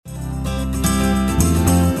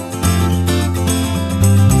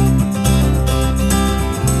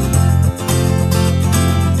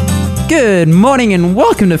Good morning and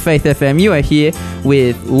welcome to Faith FM. You are here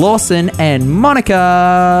with Lawson and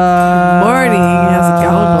Monica. Morning. How's it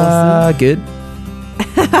going, Lawson? Good.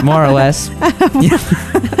 More or less.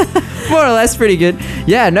 More or less pretty good.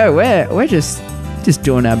 Yeah, no, we're just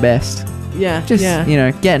doing our best. Yeah. Just,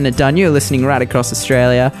 getting it done. You're listening right across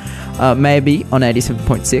Australia. Maybe on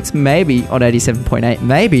 87.6, maybe on 87.8,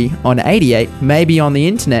 maybe on 88, maybe on the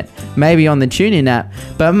internet, maybe on the TuneIn app.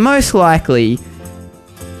 But most likely,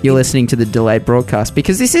 you're listening to the delayed broadcast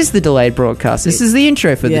because this is the delayed broadcast. This is the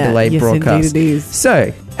intro for the delayed broadcast. Indeed it is.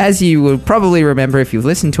 So, as you will probably remember if you've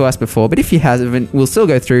listened to us before, but if you haven't, we'll still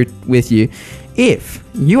go through with you. If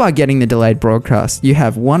you are getting the delayed broadcast, you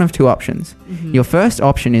have one of two options. Mm-hmm. Your first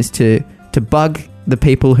option is to bug the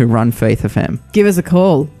people who run Faith FM. Give us a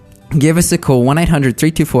call. Give us a call,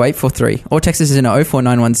 1-800-324-843, or text us in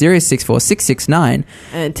 0491-064-669.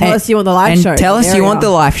 And tell us you want the live show. And tell us you want the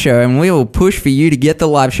live show, and we will push for you to get the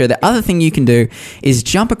live show. The other thing you can do is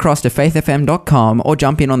jump across to faithfm.com or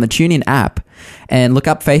jump in on the TuneIn app and look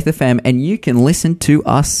up Faith FM, and you can listen to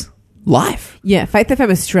us live. Yeah, Faith FM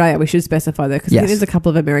Australia, we should specify that, because I think there's a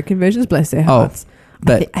couple of American versions, bless their hearts.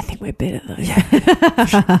 But I think we're better, though.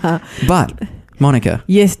 Yeah. But... Monica.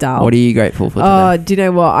 Yes, darling. What are you grateful for today? Oh, do you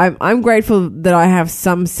know what? I'm grateful that I have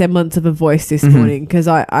some semblance of a voice this morning, because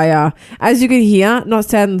I as you can hear, not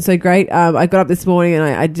sounding so great. I got up this morning and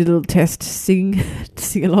I did a little test sing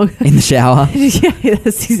along. In the shower? Yeah,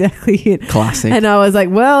 that's exactly it. Classic. And I was like,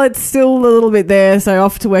 well, it's still a little bit there, so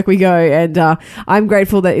off to work we go. And I'm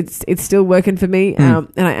grateful that it's still working for me. And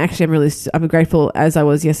I actually I'm grateful, as I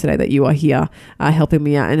was yesterday, that you are here helping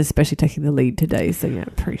me out, and especially taking the lead today. So yeah,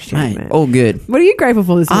 appreciate it, man. All good. What are you grateful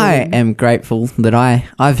for this morning? I am grateful that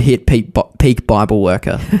I've hit peak Bible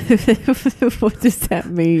worker. What does that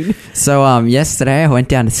mean? So yesterday I went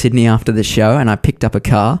down to Sydney after the show and I picked up a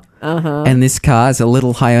car. Uh-huh. And this car is a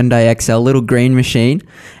little Hyundai XL, little green machine,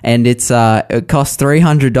 and it costs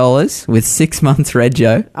 $300 with 6 months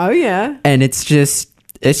rego. Oh yeah. And it's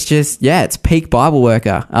peak Bible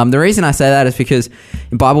worker. The reason I say that is because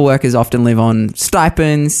Bible workers often live on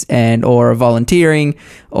stipends or volunteering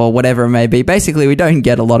or whatever it may be. Basically, we don't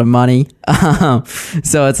get a lot of money.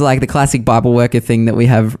 So it's like the classic Bible worker thing that we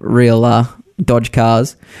have real Dodge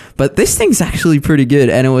cars. But this thing's actually pretty good,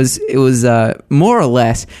 and it was more or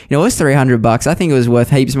less, it was $300. I think it was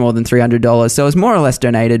worth heaps more than $300. So it was more or less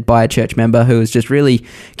donated by a church member who was just really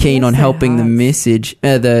keen on helping the message,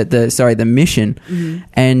 the mission. Mm-hmm.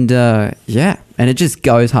 And and it just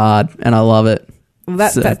goes hard, and I love it. Well,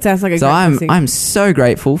 that sounds like a great thing. I'm so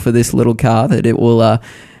grateful for this little car that it will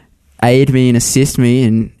aid me and assist me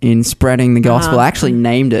in spreading the gospel. I actually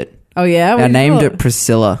named it. Oh yeah, I named it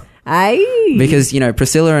Priscilla. Aye. Because,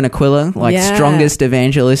 Priscilla and Aquila, strongest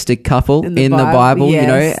evangelistic couple in the Bible,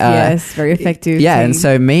 yes, yes, very effective. Yeah, team. and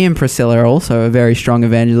so me and Priscilla are also a very strong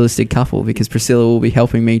evangelistic couple, because Priscilla will be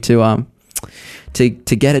helping me to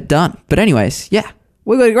get it done. But anyways, yeah.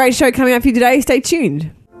 We've got a great show coming up for you today. Stay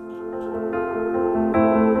tuned.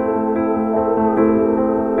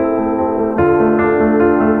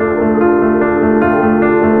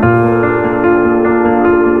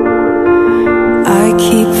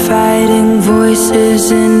 Fighting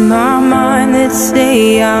voices in my mind that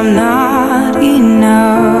say I'm not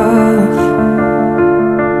enough.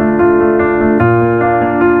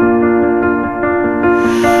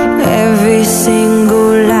 Every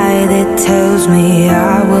single lie that tells me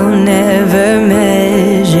I will never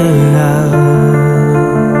measure up.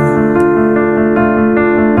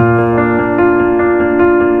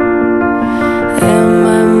 Am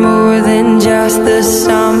I more than just the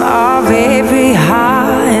sum of every high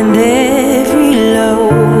and every low?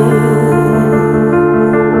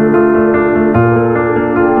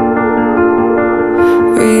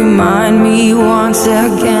 Remind me once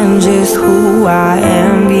again just who I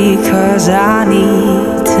am, because I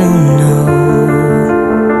need to know.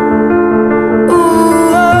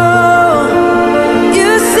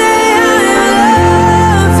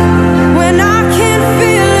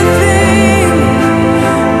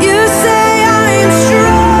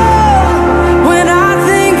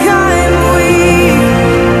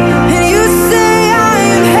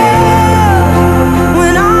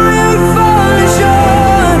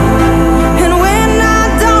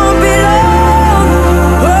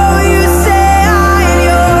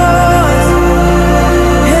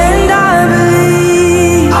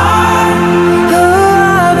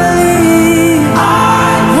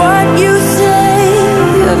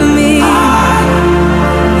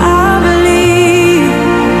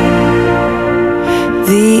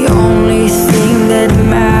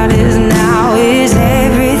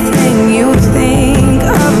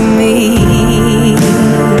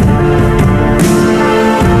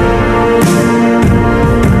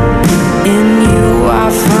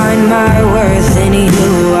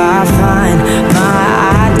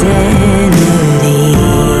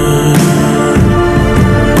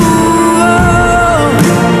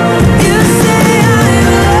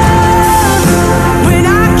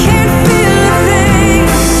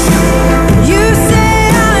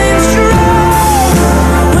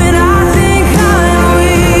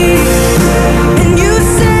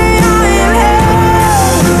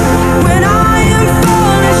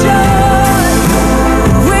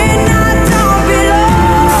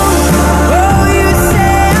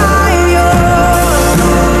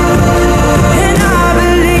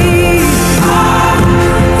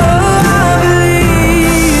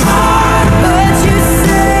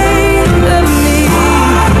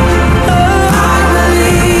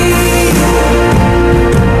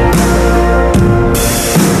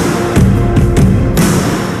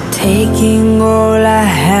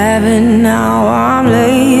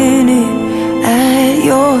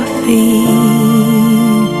 feet.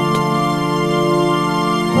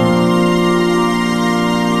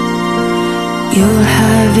 You'll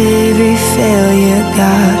have every failure,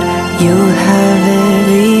 God. You'll have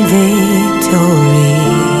every victory.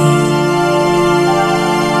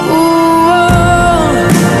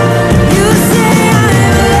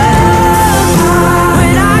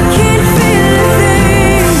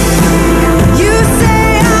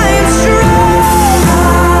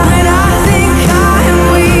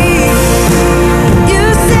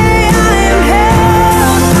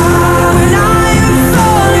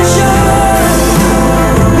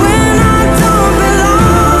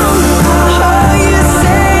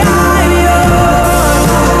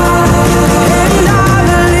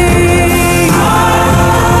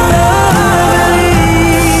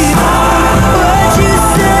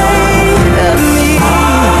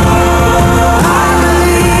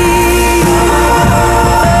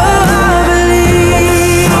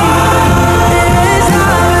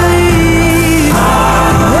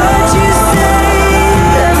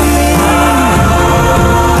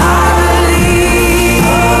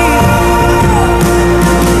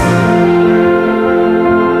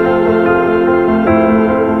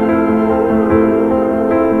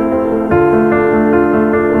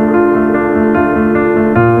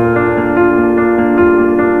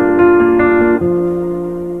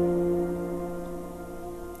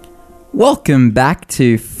 Welcome back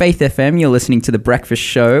to Faith FM. You're listening to The Breakfast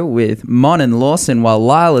Show with Mon and Lawson while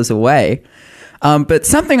Lyle is away. But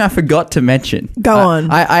something I forgot to mention. Go on.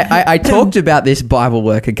 I talked about this Bible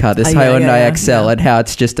worker car, this Hyundai XL, and how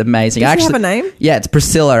it's just amazing. Does she have a name? Yeah, it's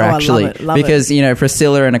Priscilla, actually. I love because, you know,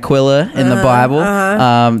 Priscilla and Aquila in the Bible,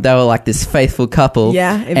 they were like this faithful couple.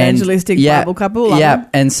 Yeah, evangelistic Bible couple. Love it.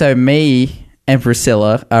 And so me and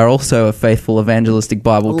Priscilla are also a faithful evangelistic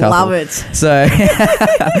Bible couple. Love it. So,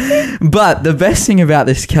 but the best thing about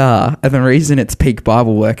this car, and the reason it's peak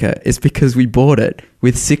Bible worker, is because we bought it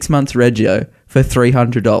with 6 months regio for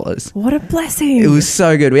 $300. What a blessing. It was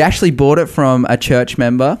so good. We actually bought it from a church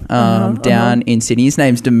member down in Sydney. His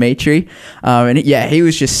name's Dimitri. And he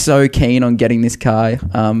was just so keen on getting this car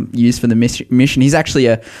used for the mission. He's actually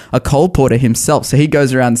a colporteur himself. So he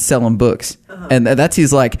goes around selling books. And that's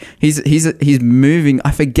his, like, he's moving.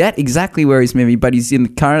 I forget exactly where he's moving, but he's in the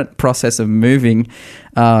current process of moving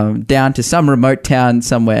down to some remote town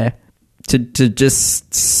somewhere to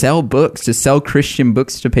just sell books, to sell Christian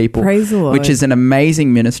books to people. Praise the Lord. Which is an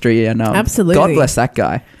amazing ministry. And absolutely. God bless that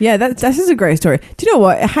guy. Yeah, that is a great story. Do you know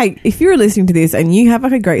what? Hey, if you're listening to this and you have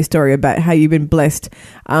like a great story about how you've been blessed,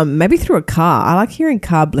 maybe through a car. I like hearing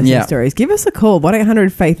car blessing stories. Give us a call,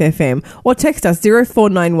 1-800-FAITH-FM, or text us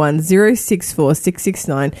 0491 064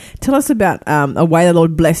 669. Tell us about a way the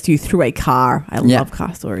Lord blessed you through a car. I love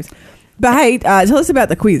car stories. But hey, tell us about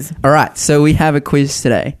the quiz. All right, so we have a quiz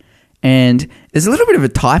today. And there's a little bit of a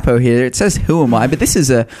typo here. It says, who am I? But this is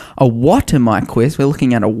a what am I quiz. We're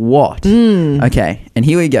looking at a what. Okay, and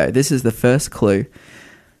here we go. This is the first clue.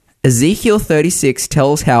 Ezekiel 36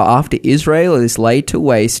 tells how after Israel is laid to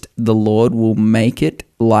waste, the Lord will make it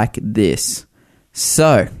like this.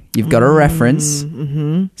 So, you've got a reference.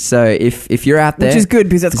 Mm-hmm. So, if you're out there... Which is good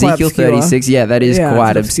because that's Ezekiel quite obscure. 36, that is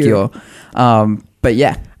quite obscure. But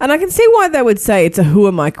yeah. And I can see why they would say it's a who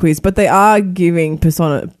am I quiz, but they are giving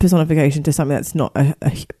personification to something that's not a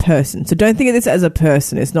person. So don't think of this as a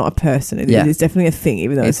person. It's not a person. It is definitely a thing,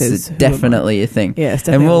 even though it says definitely a thing. Yeah, it's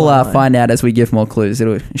definitely and we'll find out as we give more clues.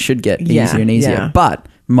 It should get easier and easier. Yeah. But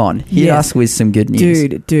Mon, hit us with some good news.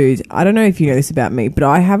 Dude, I don't know if you know this about me, but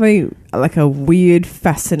I have a weird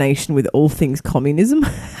fascination with all things communism.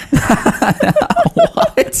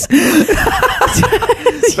 What?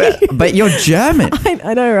 but you're German.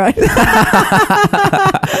 I know, right?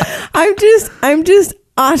 I'm just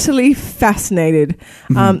utterly fascinated.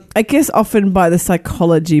 I guess often by the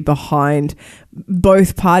psychology behind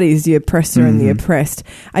both parties, the oppressor and the oppressed.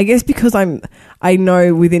 I guess because I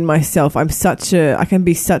know within myself I can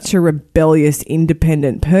be such a rebellious,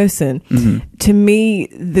 independent person. To me,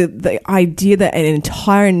 the idea that an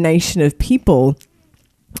entire nation of people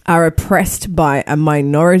are oppressed by a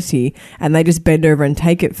minority and they just bend over and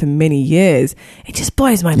take it for many years, it just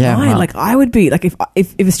blows my mind. Right. Like I would be like,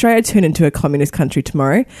 if Australia turned into a communist country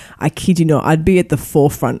tomorrow, I kid you not, I'd be at the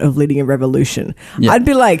forefront of leading a revolution. I'd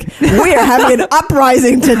be like, we are having an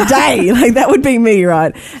uprising today. Like that would be me,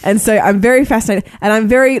 right? And so I'm very fascinated, and I'm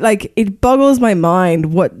very like, it boggles my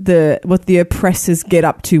mind what the oppressors get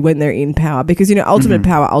up to when they're in power, because ultimate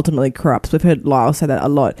power ultimately corrupts. We've heard Lyle say that a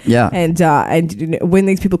lot. Yeah. And when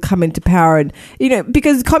these people come into power, and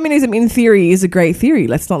because communism in theory is a great theory.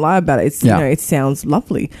 Let's not lie about it. It's it sounds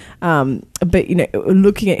lovely, but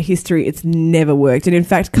looking at history, it's never worked. And in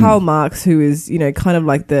fact, Karl Marx, who is kind of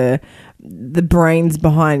like the brains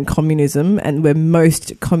behind communism, and where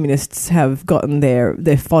most communists have gotten their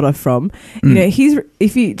fodder from,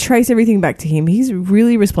 if you trace everything back to him, he's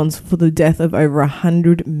really responsible for the death of over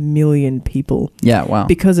 100 million people. Yeah, wow.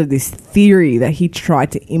 Because of this theory that he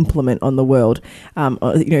tried to implement on the world,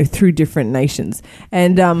 through different nations.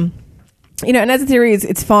 And and as a theory,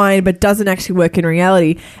 it's fine, but doesn't actually work in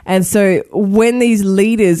reality. And so when these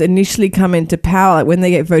leaders initially come into power, like when they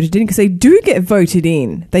get voted in, because they do get voted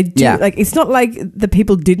in, they do. Yeah. Like, it's not like the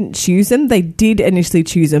people didn't choose them; they did initially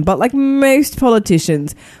choose them. But like most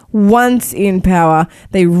politicians, once in power,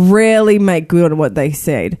 they rarely make good on what they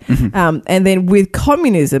said. Mm-hmm. And then with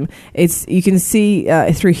communism, you can see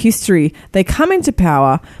through history, they come into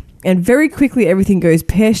power, and very quickly everything goes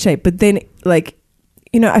pear-shaped. But then, like,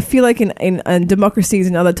 I feel like in democracies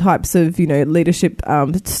and other types of, leadership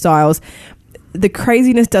styles, the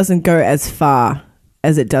craziness doesn't go as far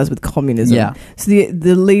as it does with communism. Yeah. So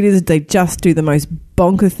the leaders, they just do the most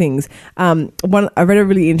bonker things. I read a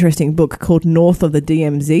really interesting book called North of the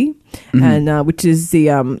DMZ, mm-hmm. and which is the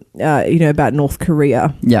about North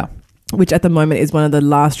Korea. Yeah. Which at the moment is one of the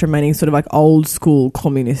last remaining sort of like old school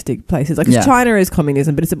communistic places. Like China is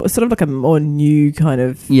communism, but it's sort of like a more new kind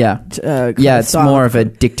of it's style. More of a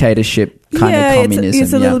dictatorship kind of communism.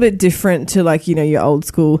 It's a little bit different to like your old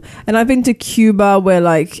school. And I've been to Cuba where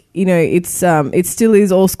like it's it still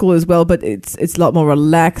is old school as well, but it's a lot more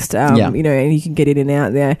relaxed. And you can get in and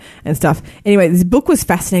out there and stuff. Anyway, this book was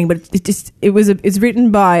fascinating, but it's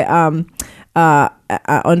written by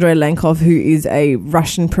Andrei Lankov, who is a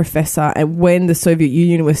Russian professor, and when the Soviet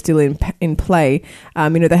Union was still in play,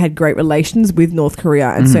 they had great relations with North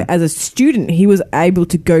Korea, and so as a student, he was able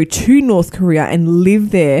to go to North Korea and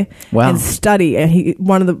live there and study. And he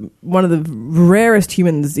one of the rarest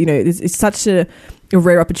humans. It's such a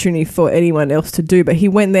rare opportunity for anyone else to do, but he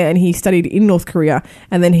went there and he studied in North Korea,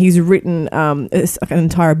 and then he's written an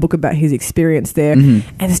entire book about his experience there,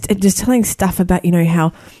 and just telling stuff about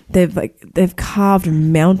how they've carved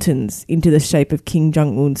mountains into the shape of Kim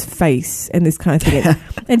Jong-un's face and this kind of thing,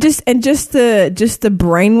 and just the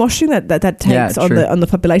brainwashing that takes on the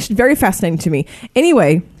population. Very fascinating to me.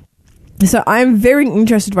 Anyway. So I'm very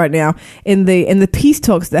interested right now in the peace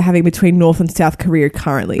talks they're having between North and South Korea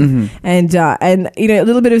currently, and a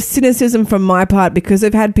little bit of cynicism from my part, because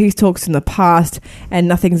they've had peace talks in the past and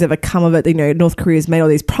nothing's ever come of it. North Korea's made all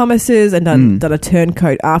these promises and done a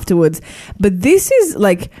turncoat afterwards, but this is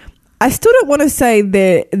like, I still don't want to say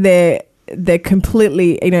they're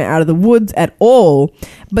completely out of the woods at all,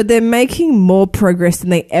 but they're making more progress than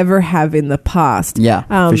they ever have in the past. Yeah,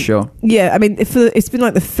 for sure. Yeah, I mean, it's been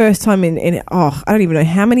like the first time in I don't even know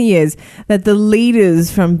how many years that the leaders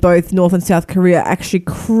from both North and South Korea actually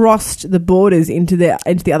crossed the borders into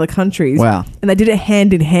the other countries. Wow. And they did it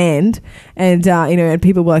hand in hand, and and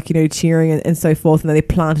people were like cheering and so forth, and then they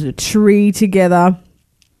planted a tree together.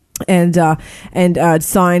 And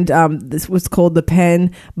signed this was called the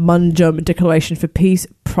Panmunjom Declaration for Peace,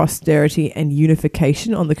 Prosperity and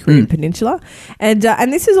Unification on the Korean Peninsula, and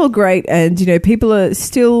this is all great, and people are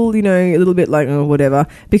still a little bit like, oh, whatever,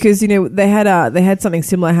 because they had something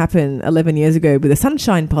similar happen 11 years ago with the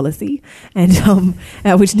Sunshine Policy, and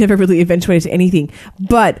which never really eventuated to anything.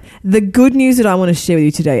 But the good news that I want to share with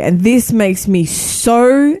you today, and this makes me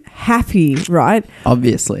so happy, right?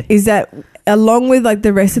 Obviously, is that, along with like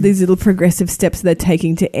the rest of these little progressive steps they're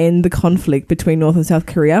taking to end the conflict between North and South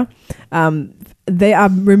Korea, they are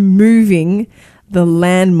removing the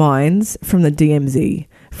landmines from the DMZ,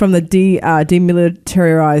 from the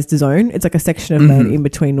demilitarized zone. It's like a section of land in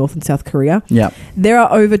between North and South Korea. Yeah, there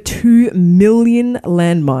are over 2 million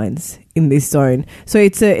landmines in this zone. So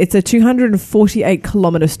it's a 248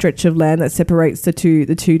 kilometer stretch of land that separates the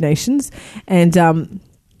two nations, and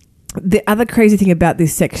the other crazy thing about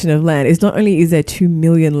this section of land is not only is there 2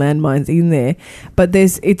 million landmines in there, but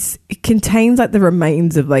it contains like the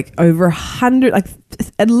remains of like over 100, like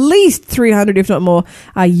at least 300, if not more,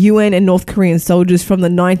 UN and North Korean soldiers from the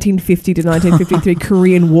 1950 to 1953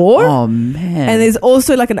 Korean War. Oh, man. And there's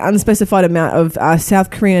also like an unspecified amount of South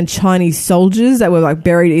Korean and Chinese soldiers that were like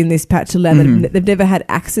buried in this patch of land that they've never had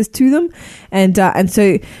access to them. And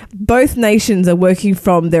so both nations are working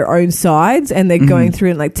from their own sides, and they're going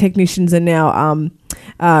through, and like technicians are now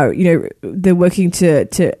they're working to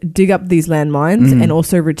dig up these landmines and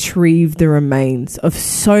also retrieve the remains of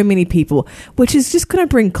so many people, which is just going to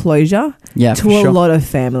bring closure to a lot of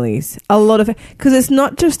families. Because it's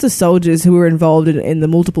not just the soldiers who were involved in the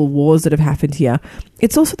multiple wars that have happened here.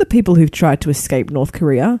 It's also the people who've tried to escape North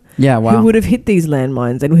Korea. Yeah, wow. Who would have hit these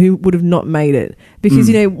landmines and who would have not made it. Because,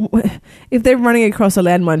 if they're running across a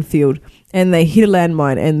landmine field and they hit a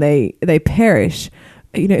landmine and they perish,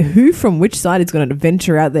 who from which side is going to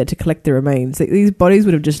venture out there to collect the remains? These bodies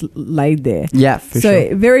would have just laid there. Yeah, for sure.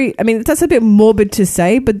 So that's a bit morbid to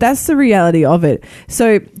say, but that's the reality of it.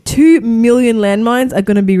 So 2 million landmines are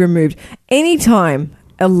going to be removed. Anytime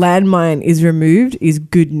a landmine is removed is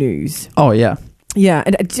good news. Oh, yeah. Yeah,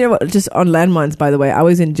 and do you know what? Just on landmines, by the way, I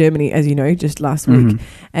was in Germany, as you know, just last week,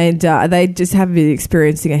 and they just have been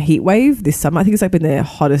experiencing a heat wave this summer. I think it's been their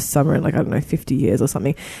hottest summer in 50 years or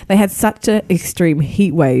something. They had such an extreme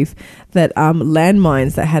heat wave that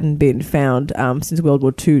landmines that hadn't been found since World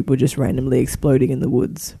War II were just randomly exploding in the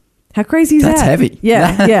woods. How crazy is that? That's heavy.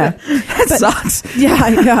 Yeah. That sucks.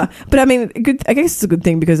 Yeah. But I mean, I guess it's a good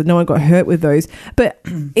thing because no one got hurt with those. But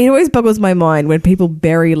it always boggles my mind when people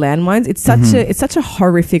bury landmines. It's such a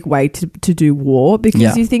horrific way to do war,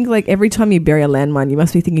 because you think every time you bury a landmine, you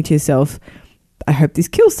must be thinking to yourself, I hope this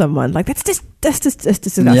kills someone. That's just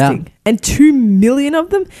disgusting. Yeah. And 2 million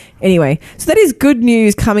of them. Anyway, so that is good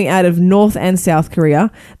news coming out of North and South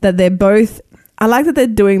Korea, that they're both. I like that they're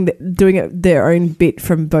doing it their own bit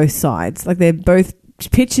from both sides. They're both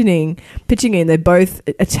pitching in. They're both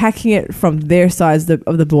attacking it from their sides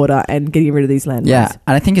of the border and getting rid of these landmines. Yeah,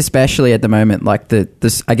 and I think especially at the moment,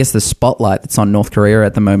 the spotlight that's on North Korea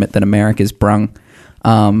at the moment that America's brung,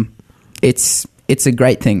 it's a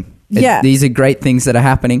great thing. These are great things that are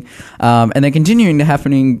happening, and they're continuing to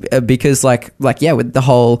happening because, with the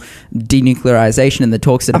whole denuclearization and the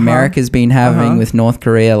talks that America's been having with North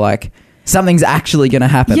Korea, something's actually going to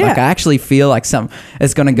happen. Yeah. I actually feel like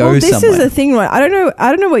it's going to go somewhere. This is the thing, right? I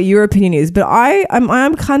don't know what your opinion is, but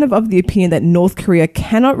I'm kind of the opinion that North Korea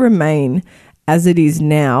cannot remain as it is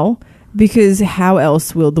now, because how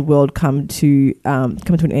else will the world come to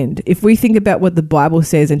an end? If we think about what the Bible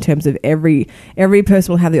says in terms of every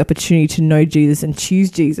person will have the opportunity to know Jesus and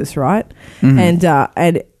choose Jesus, right?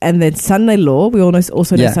 And then Sunday law, we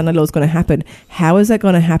also know Sunday law is going to happen. How is that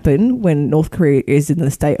going to happen when North Korea is in the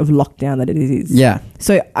state of lockdown that it is? Yeah.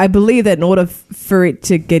 So I believe that in order for it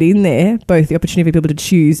to get in there, both the opportunity for people to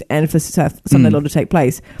choose and for Sunday law to take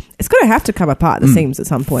place, it's going to have to come apart, the seams, at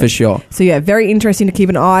some point. For sure. So very interesting to keep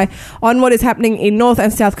an eye on what is happening in North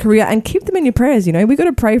and South Korea, and keep them in your prayers. We've got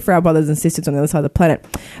to pray for our brothers and sisters on the other side of the planet.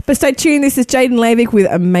 But stay tuned. This is Jaden Levick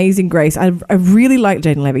with Amazing Grace. I really like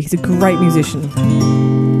Jaden Levick. He's a great musician.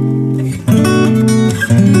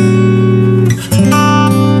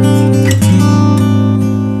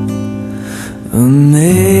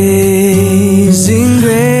 Amazing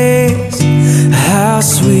grace, how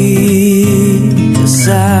sweet the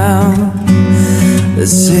sound that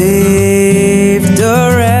saved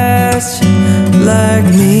a wretch like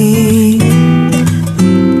me.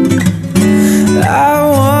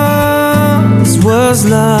 I once was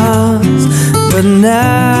lost, but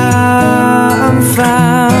now I'm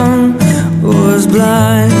found. Was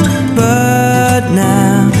blind, but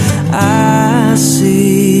now I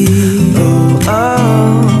see.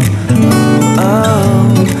 Oh,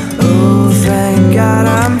 thank God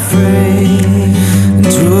I'm free. And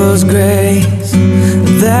 'twas grace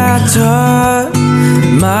that taught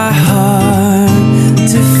my heart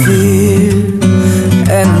to fear,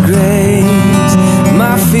 and grace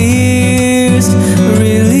my fears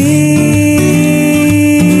relieved.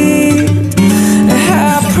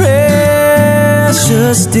 How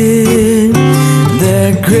precious did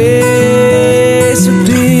that grace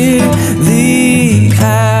appear the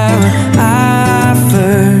hour I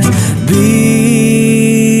first believed.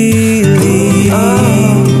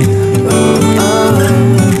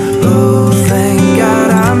 Oh, thank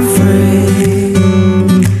God I'm free.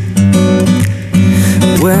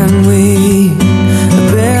 When we've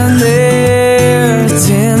been there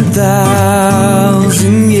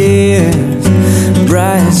 10,000 years,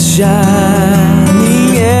 bright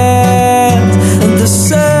shining as the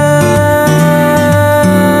sun.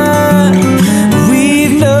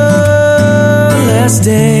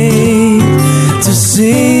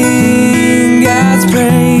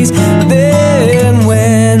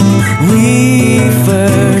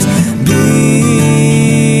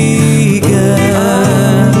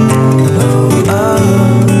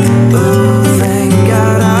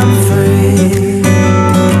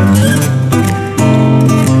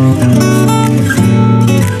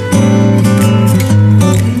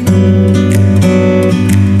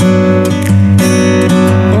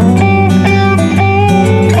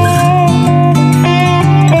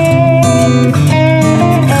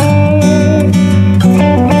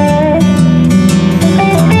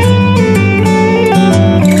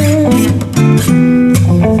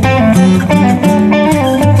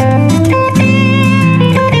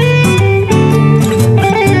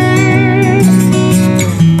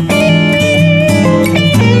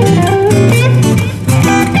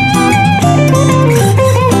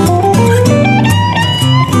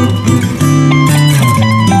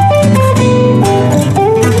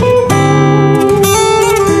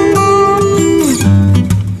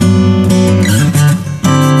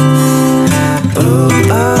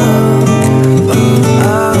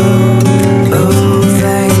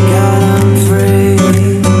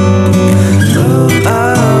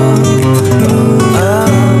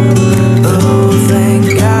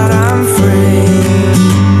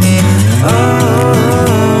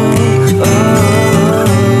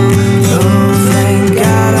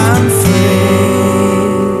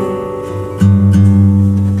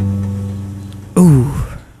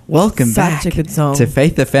 welcome back Such a good song. to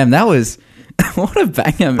Faith FM. That was what a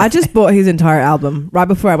banger, man. I just bought his entire album right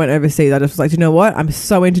before I went overseas. I just was like, you know what? I'm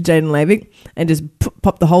so into Jaden Levick, and just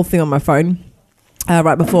popped the whole thing on my phone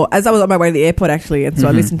right before, as I was on my way to the airport, actually. And so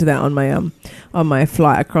I listened to that on my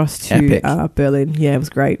flight across to Berlin. Yeah, it was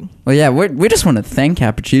great. Well, yeah, we just want to thank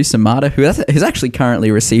our producer Marta, who's actually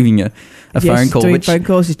currently receiving a phone call. She's doing phone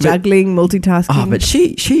calls. She's juggling, multitasking. Oh, but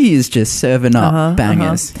she is just serving up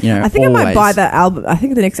bangers. You know, I think always. I might buy that album. I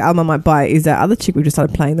think the next album I might buy is that other chick we just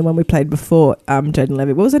started playing, the one we played before Jaden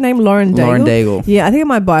Levick. What was her name? Lauren Daigle. Yeah, I think I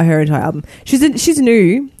might buy her entire album. She's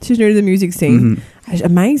new. She's new to the music scene. Mm-hmm.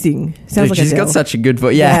 Amazing. Sounds like she's got such a good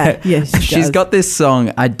voice. Yeah, she's got this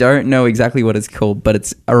song. I don't know exactly what it's called, but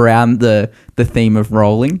it's around the theme of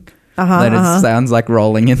rolling. It sounds like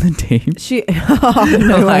rolling in the deep.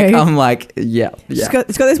 No way. I'm like, yeah. It's got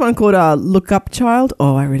this one called "Look Up, Child."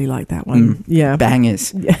 Oh, I really like that one. Yeah,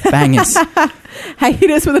 bangers. Hey, hit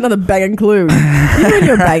us with another banging clue. You and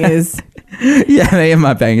your bangers. Yeah, me and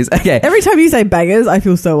my bangers. Okay. Every time you say bangers, I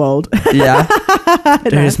feel so old. Yeah.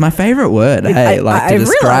 Dude, it's my favorite word.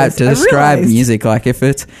 To describe music. Like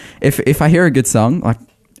if I hear a good song, like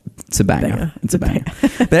it's a banger. It's a banger.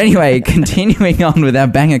 But anyway, continuing on with our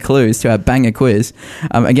banger clues to our banger quiz.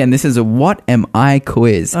 Again, this is a What Am I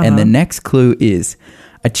quiz. And the next clue is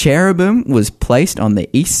a cherubim was placed on the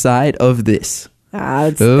east side of this.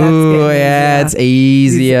 It's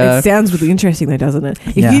easier. It sounds really interesting though, doesn't it?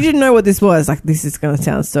 If you didn't know what this was, like, this is going to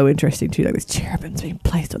sound so interesting too. Like, this cherubim's being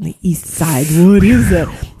placed on the east side. What is it?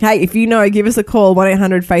 Hey, if you know, give us a call.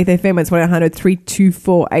 1-800-FAITH-FM. It's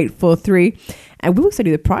 1-800-324-843. And we'll send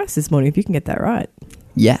you the price this morning if you can get that right.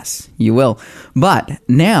 Yes, you will. But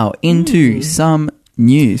now into some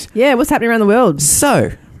news. Yeah, what's happening around the world?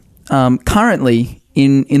 So, currently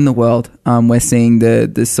in the world, we're seeing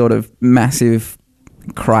the sort of massive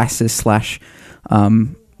crisis /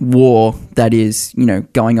 war that is,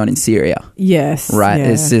 going on in Syria. Yes. Right? Yeah.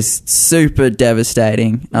 It's just super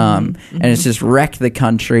devastating. And it's just wrecked the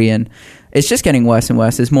country, and it's just getting worse and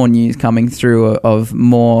worse. There's more news coming through of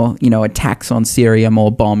more, attacks on Syria,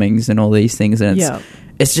 more bombings and all these things. And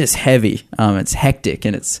it's just heavy. It's hectic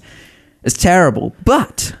and it's terrible.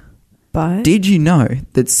 But did you know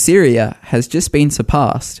that Syria has just been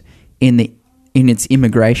surpassed in its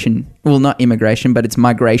immigration, well, not immigration, but its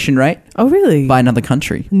migration rate? Oh, really? By another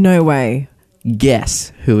country. No way.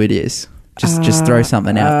 Guess who it is. Just throw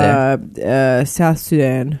something out there. South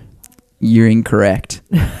Sudan. You're incorrect.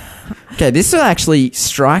 Okay, this will actually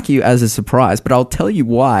strike you as a surprise, but I'll tell you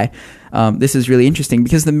why this is really interesting,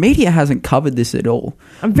 because the media hasn't covered this at all.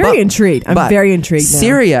 I'm very intrigued. I'm very intrigued now.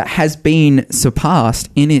 Syria has been surpassed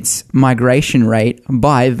in its migration rate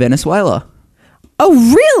by Venezuela. Oh,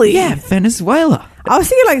 really? Yeah, Venezuela. I was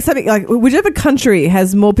thinking like something like whichever country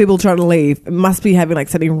has more people trying to leave must be having like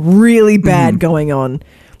something really bad going on.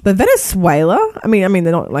 But Venezuela, I mean,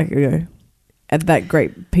 they're not like, at that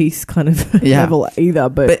great peace kind of level either.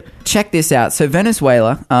 But check this out. So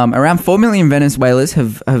Venezuela, around 4 million Venezuelans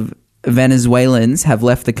have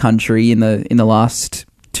left the country in the last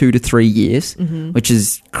 2 to 3 years, which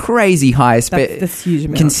is crazy high. That's huge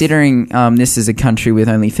amounts. Considering this is a country with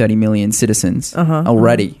only 30 million citizens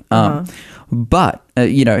already. But,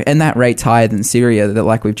 and that rate's higher than Syria,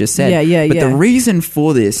 like we've just said. Yeah. But the reason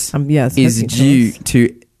for this is due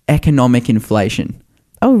to economic inflation.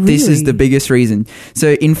 Oh, really? This is the biggest reason.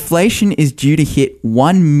 So inflation is due to hit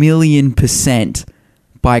 1,000,000%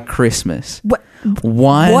 by Christmas. What?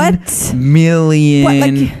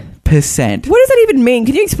 1,000,000%. What does that even mean?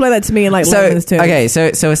 Can you explain that to me in layman's terms? Okay,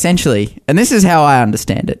 so essentially, and this is how I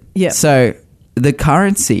understand it. Yeah. So the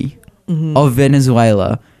currency of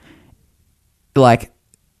Venezuela,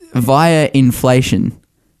 via inflation,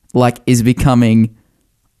 is becoming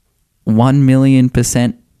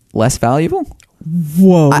 1,000,000% less valuable.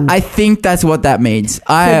 Whoa. I think that's what that means.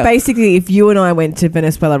 So basically, if you and I went to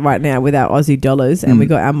Venezuela right now with our Aussie dollars and we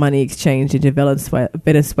got our money exchanged into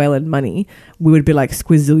Venezuelan money, we would be like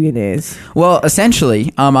squizillionaires. Well,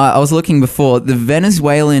 essentially, I was looking before, the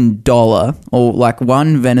Venezuelan dollar, or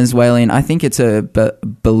one Venezuelan, I think it's a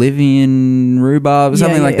Bolivian rhubarb or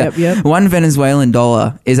something like that. Yep. One Venezuelan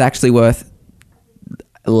dollar is actually worth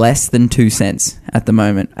less than 2 cents at the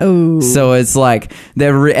moment. Oh, so it's like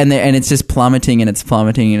and it's just plummeting and it's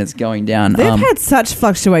going down. They've had such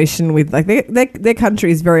fluctuation with their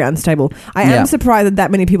country is very unstable. I am surprised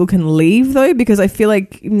that many people can leave though, because I feel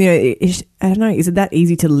like I don't know, is it that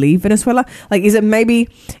easy to leave Venezuela? Is maybe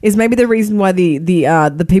the reason why the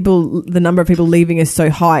number of people leaving is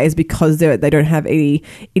so high is because they don't have any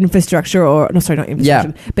infrastructure not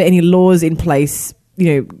infrastructure, but any laws in place,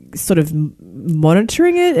 sort of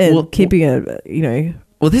monitoring it and keeping it,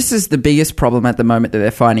 Well, this is the biggest problem at the moment that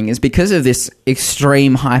they're finding is because of this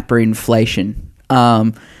extreme hyperinflation.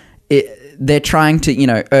 They're trying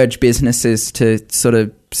to, urge businesses to sort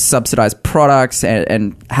of subsidize products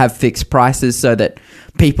and have fixed prices so that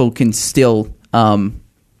people can still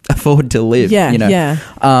afford to live.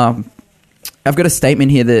 I've got a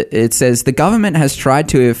statement here that it says the government has tried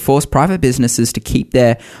to force private businesses to keep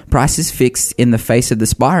their prices fixed in the face of the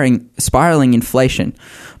spiraling inflation.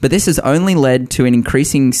 But this has only led to an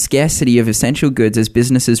increasing scarcity of essential goods as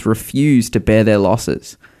businesses refuse to bear their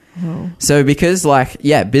losses. Oh. So because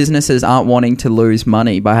businesses aren't wanting to lose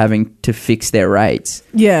money by having to fix their rates.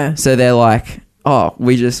 Yeah. So they're like, oh,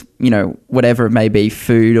 we just, whatever it may be,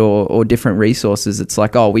 food or different resources, it's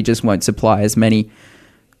like, oh, we just won't supply as many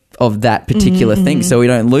of that particular thing so we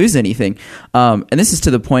don't lose anything. And this is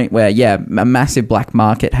to the point where, a massive black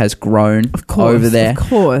market has grown over there. Of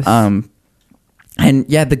course. And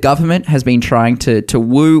the government has been trying to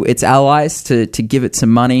woo its allies to give it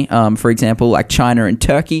some money, for example, like China and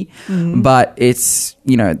Turkey. But it's,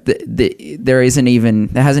 there hasn't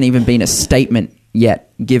even been a statement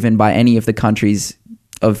yet given by any of the countries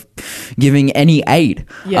of giving any aid.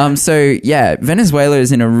 Venezuela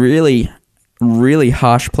is in a really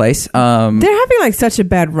harsh place. They're having such a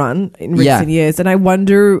bad run in recent years, and I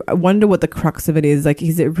wonder what the crux of it is.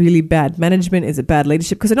 Is it really bad management? Is it bad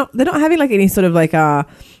leadership? Because they're not having any sort of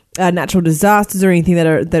natural disasters or anything that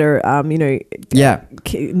are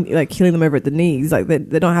killing them over at the knees.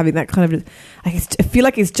 They're not having that kind of. I feel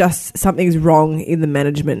like it's just something's wrong in the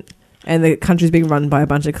management, and the country's being run by a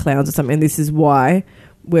bunch of clowns or something. And this is why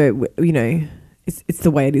we're It's the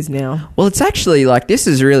way it is now. Well, it's actually this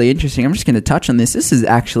is really interesting. I'm just going to touch on this. This is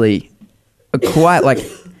actually quite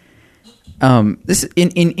this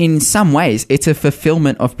in some ways it's a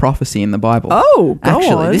fulfillment of prophecy in the Bible. Oh,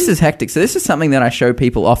 go on. This is hectic. So this is something that I show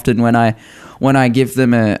people often when I give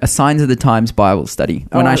them a Signs of the Times Bible study.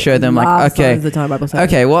 When I show them Signs of the Time Bible study.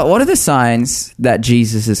 Okay, what are the signs that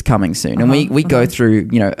Jesus is coming soon? And we go through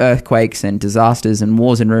earthquakes and disasters and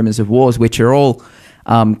wars and rumors of wars, which are all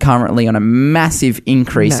currently on a massive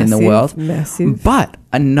increase in the world. Massive. But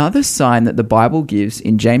another sign that the Bible gives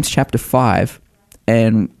in James chapter 5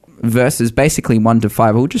 and verses basically 1 to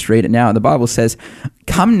 5, we'll just read it now. The Bible says,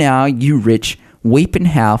 "Come now, you rich, weep and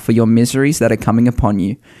howl for your miseries that are coming upon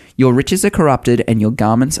you. Your riches are corrupted and your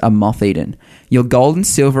garments are moth-eaten. Your gold and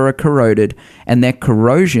silver are corroded, and their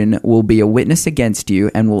corrosion will be a witness against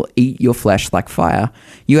you and will eat your flesh like fire.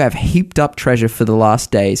 You have heaped up treasure for the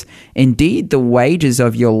last days. Indeed, the wages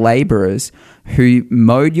of your laborers who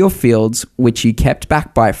mowed your fields, which you kept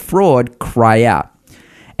back by fraud, cry out.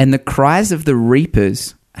 And the cries of the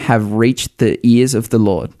reapers have reached the ears of the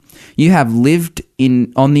Lord. You have lived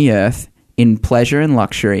on the earth in pleasure and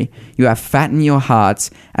luxury. You have fattened your hearts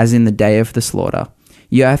as in the day of the slaughter.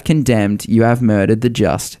 You have condemned, you have murdered the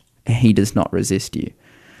just, and he does not resist you."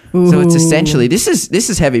 Ooh. So it's essentially, this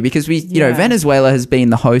is heavy because Venezuela has been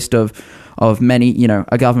the host of many,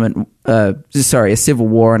 a civil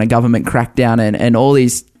war and a government crackdown and all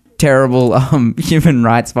these terrible human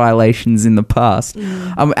rights violations in the past.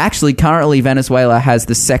 Actually, currently Venezuela has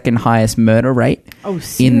the second highest murder rate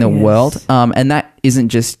in the world, and that isn't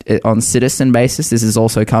just on citizen basis. This is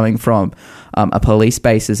also coming from a police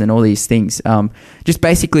basis and all these things. Just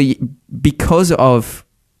basically because of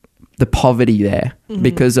the poverty there,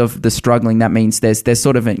 because of the struggling. That means there's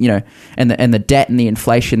sort of and the debt and the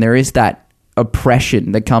inflation. There is that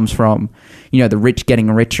oppression that comes from the rich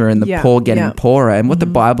getting richer and the poor getting poorer, and what the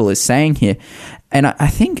Bible is saying here. And I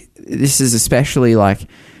think this is especially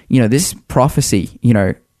this prophecy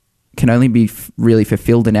can only be really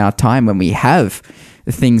fulfilled in our time when we have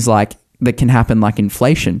things that can happen like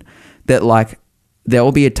inflation, that there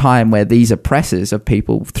will be a time where these oppressors of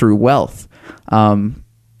people through wealth,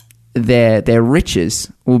 their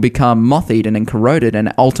riches will become moth-eaten and corroded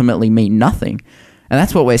and ultimately mean nothing. And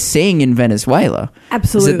that's what we're seeing in Venezuela.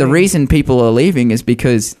 Absolutely. Is that the reason people are leaving is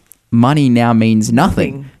because money now means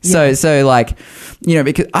nothing. Yeah. So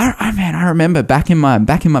because I remember back in my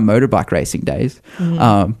motorbike racing days,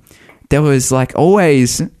 there was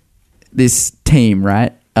always this team,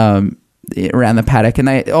 right? Around the paddock, and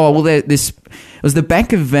it was the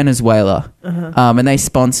Bank of Venezuela, and they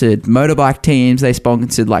sponsored motorbike teams, they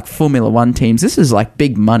sponsored Formula One teams. This is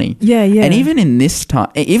big money. Yeah. And even in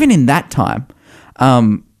that time,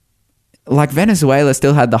 Venezuela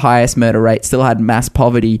still had the highest murder rate, still had mass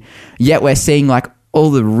poverty, yet we're seeing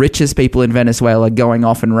all the richest people in Venezuela going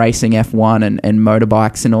off and racing F1 and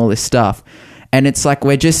motorbikes and all this stuff. And it's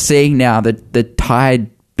we're just seeing now the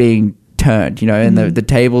tide being turned, and the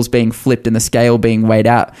tables being flipped and the scale being weighed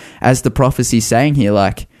out, as the prophecy's saying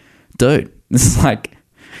here. Dude, this is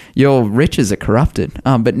your riches are corrupted.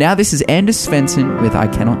 But now this is Anders Svensson with I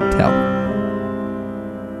Cannot Tell.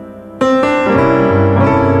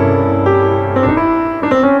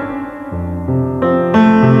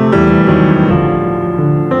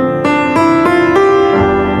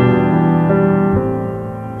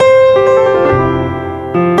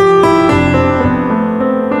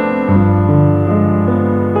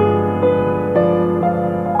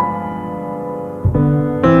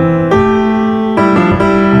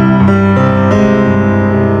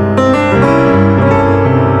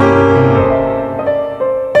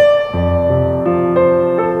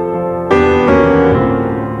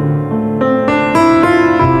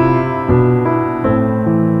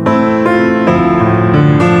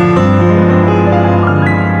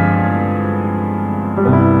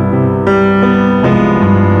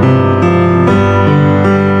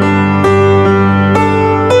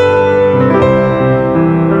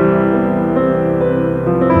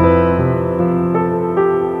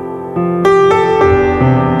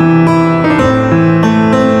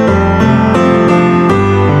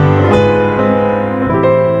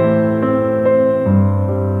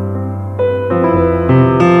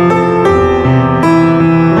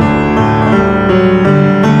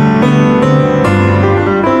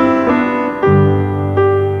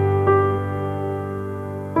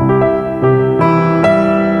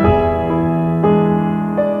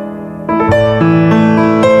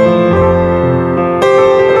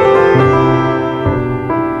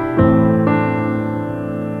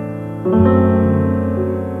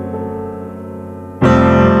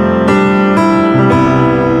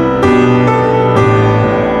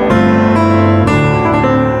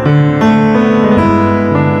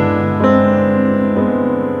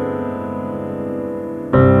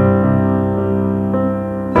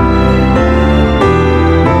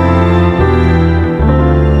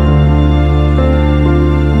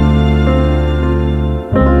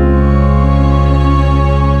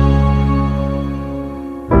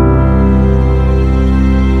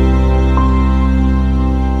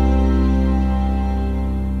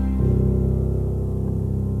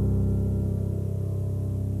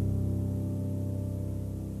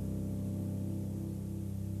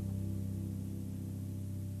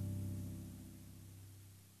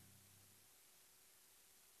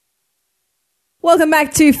 Welcome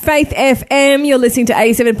back to Faith FM. You're listening to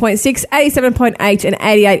 87.6, 87.8 and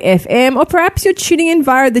 88 FM, or perhaps you're tuning in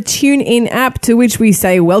via the TuneIn app, to which we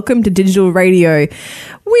say welcome to digital radio.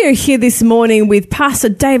 We are here this morning with Pastor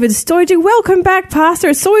David Stoijic. Welcome back, Pastor.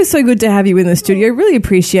 It's always so good to have you in the studio. Really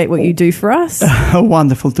appreciate what you do for us.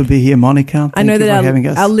 Wonderful to be here, Monica. I know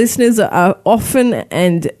that our listeners are often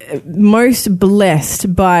and most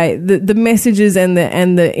blessed by the messages and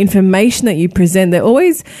the information that you present. They're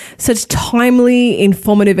always such timely,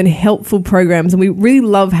 informative and helpful programs, and we really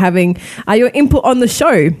love having your input on the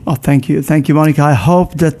show. Oh, thank you. Thank you, Monica. I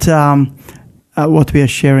hope that what we are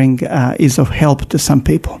sharing is of help to some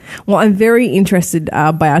people. Well, I'm very interested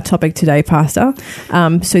by our topic today, Pastor.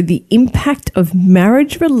 So the impact of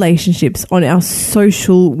marriage relationships on our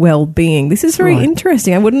social well-being. This is very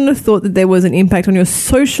interesting. I wouldn't have thought that there was an impact on your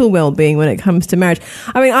social well-being when it comes to marriage.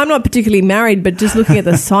 I mean, I'm not particularly married, but just looking at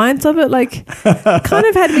the science of it, like, kind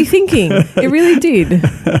of had me thinking. It really did.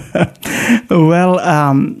 Well,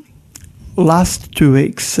 last 2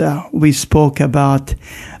 weeks, we spoke about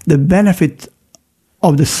the benefit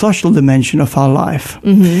of the social dimension of our life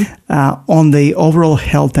on the overall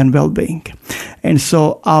health and well-being. And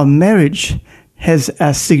so our marriage has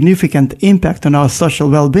a significant impact on our social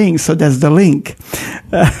well-being. So that's the link.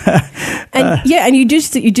 And you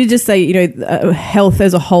did just say, health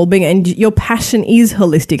as a whole being, and your passion is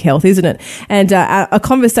holistic health, isn't it? And our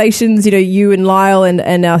conversations, you and Lyle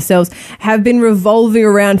and ourselves have been revolving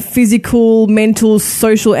around physical, mental,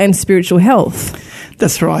 social and spiritual health.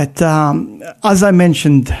 That's right. As I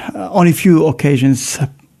mentioned on a few occasions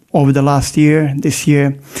over the last year, this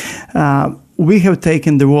year, we have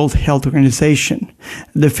taken the World Health Organization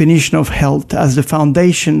definition of health as the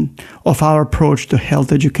foundation of our approach to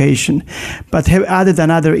health education, but have added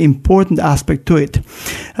another important aspect to it.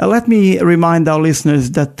 Let me remind our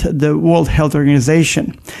listeners that the World Health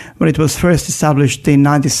Organization, when it was first established in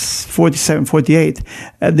 1947-48,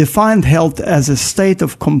 defined health as a state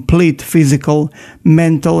of complete physical,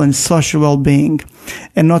 mental, and social well-being,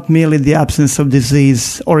 and not merely the absence of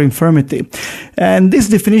disease or infirmity. And this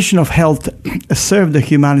definition of health served the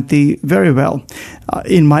humanity very well,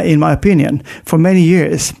 in my opinion, for many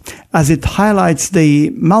years, as it highlights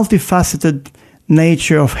the multifaceted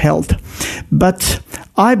nature of health. But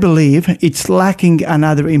I believe it's lacking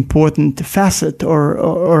another important facet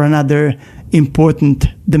or another important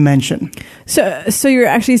dimension. So you're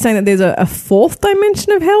actually saying that there's a fourth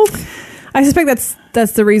dimension of health? I suspect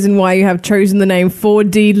that's the reason why you have chosen the name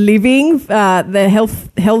 4D Living, the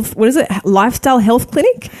health. What is it? Lifestyle Health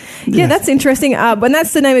Clinic. Yeah, that's interesting. And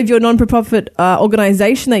that's the name of your non-profit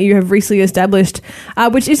organization that you have recently established,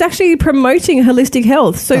 which is actually promoting holistic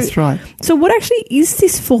health. So that's right. So what actually is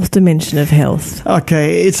this fourth dimension of health?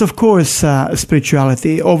 Okay, it's of course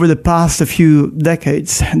spirituality. Over the past few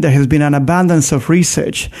decades, there has been an abundance of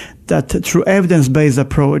research that through evidence-based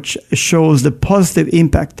approach shows the positive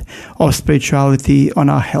impact of spirituality on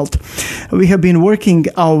our health. We have been working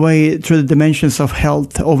our way through the dimensions of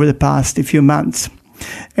health over the past few months.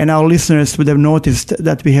 And our listeners would have noticed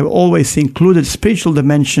that we have always included spiritual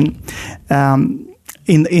dimension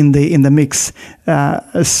in the mix.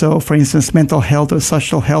 So, for instance, mental health or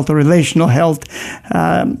social health or relational health,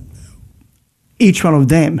 each one of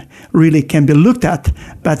them really can be looked at.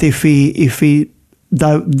 But if we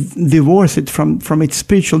divorce it from its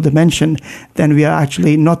spiritual dimension, then we are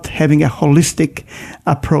actually not having a holistic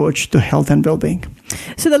approach to health and well-being.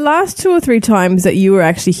 So the last 2 or 3 times that you were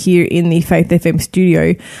actually here in the Faith FM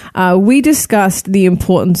studio, we discussed the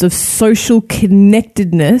importance of social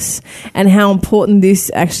connectedness and how important this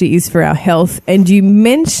actually is for our health. And you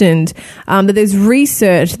mentioned that there's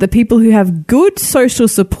research that people who have good social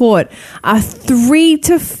support are 3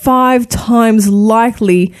 to 5 times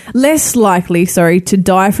less likely to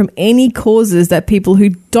die from any causes that people who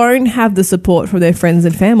don't have the support from their friends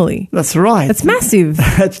and family. That's right. That's massive.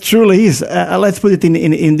 It truly is. Let's put it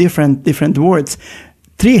in different words.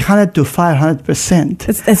 300 to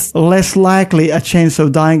 500% less likely a chance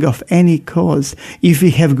of dying of any cause if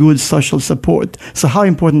we have good social support. So how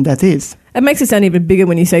important that is. It makes it sound even bigger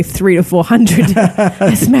when you say 300 to 400.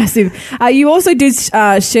 That's massive. You also did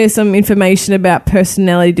share some information about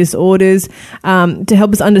personality disorders to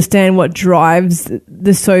help us understand what drives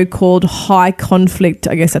the so-called high conflict,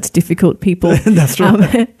 I guess that's difficult people. That's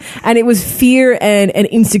right. And it was fear and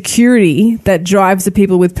insecurity that drives the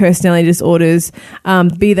people with personality disorders,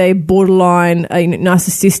 be they borderline,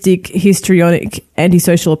 narcissistic, histrionic,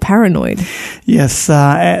 antisocial, or paranoid. Yes,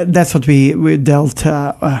 that's what we dealt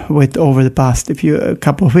with over the past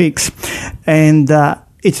couple of weeks. And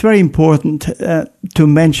it's very important to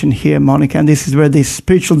mention here, Monica, and this is where the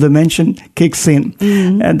spiritual dimension kicks in,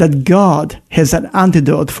 and that God has an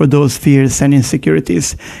antidote for those fears and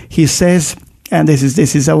insecurities. He says, and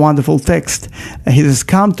this is a wonderful text, he says,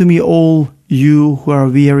 "Come to me, all you who are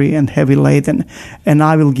weary and heavy laden, and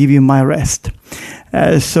I will give you my rest."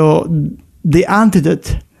 So the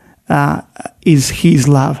antidote is his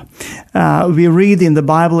love. We read in the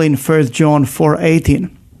Bible in 1 John 4:18.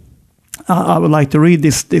 I would like to read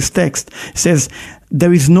this text. It says,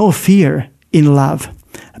 "There is no fear in love,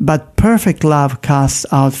 but perfect love casts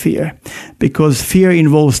out fear, because fear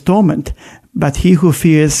involves torment, but he who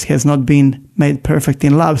fears has not been made perfect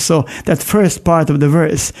in love." So that first part of the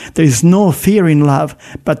verse, there is no fear in love,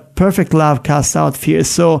 but perfect love casts out fear.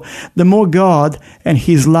 So the more God and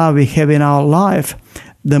his love we have in our life,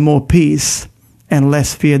 the more peace and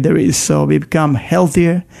less fear there is. So we become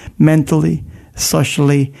healthier mentally,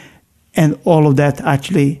 socially, and all of that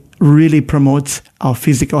actually really promotes our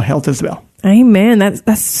physical health as well. Amen.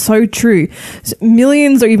 That's so true. So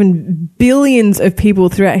millions or even billions of people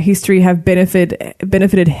throughout history have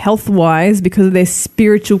benefited health-wise because of their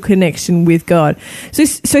spiritual connection with God.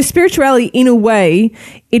 So spirituality, in a way,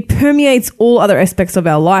 it permeates all other aspects of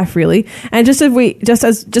our life, really. And just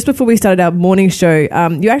before we started our morning show,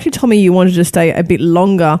 you actually told me you wanted to stay a bit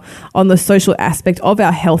longer on the social aspect of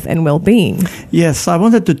our health and well-being. Yes, I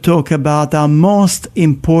wanted to talk about our most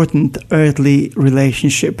important earthly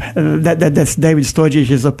relationship. That's David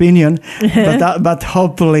Stojich's opinion, but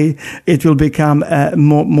hopefully it will become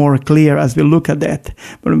more clear as we look at that.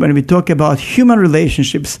 But when we talk about human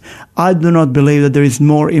relationships, I do not believe that there is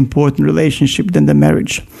more important relationship than the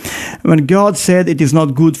marriage. When God said it is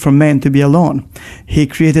not good for man to be alone, he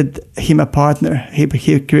created him a partner. He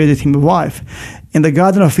created him a wife. In the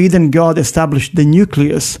Garden of Eden, God established the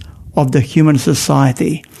nucleus of the human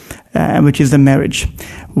society, which is the marriage.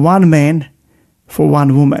 One man for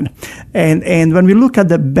one woman. And when we look at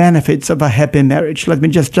the benefits of a happy marriage, let me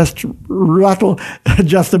just rattle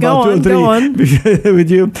just about 2 or 3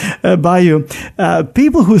 with you, by you.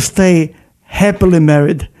 People who stay happily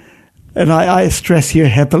married, and I stress here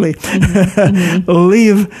happily,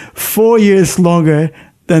 live 4 years longer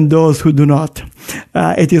than those who do not.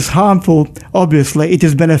 It is harmful, obviously. It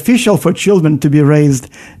is beneficial for children to be raised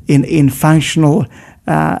in functional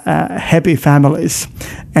happy families,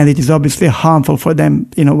 and it is obviously harmful for them,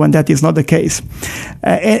 when that is not the case.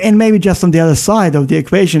 And maybe just on the other side of the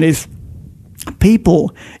equation is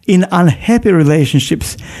people in unhappy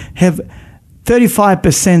relationships have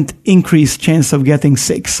 35% increased chance of getting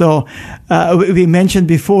sick. So we mentioned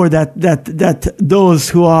before that those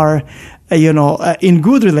who are in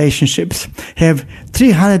good relationships have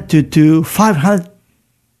 300 to 500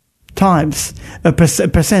 times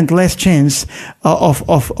percent less chance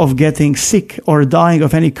of getting sick or dying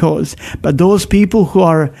of any cause. But those people who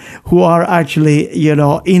are actually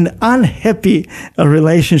in unhappy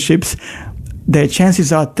relationships, their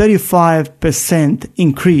chances are 35%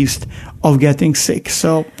 increased of getting sick.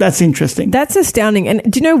 So that's interesting. That's astounding. And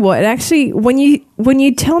do you know what? It actually, when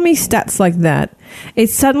you tell me stats like that,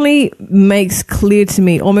 it suddenly makes clear to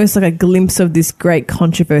me almost like a glimpse of this great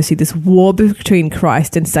controversy, this war between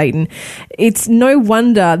Christ and Satan. It's no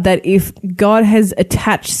wonder that if God has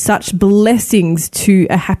attached such blessings to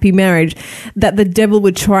a happy marriage, that the devil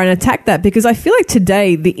would try and attack that, because I feel like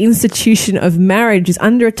today the institution of marriage is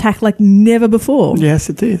under attack like never before. Yes,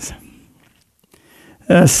 it is.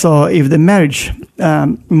 So if the marriage,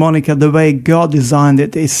 Monica, the way God designed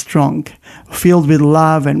it is strong, filled with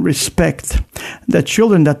love and respect, the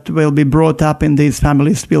children that will be brought up in these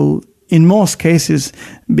families will, in most cases,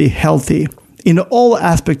 be healthy in all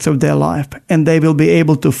aspects of their life, and they will be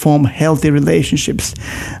able to form healthy relationships.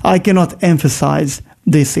 I cannot emphasize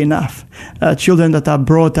this enough. Children that are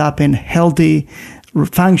brought up in healthy,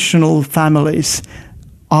 functional families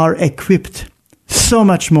are equipped so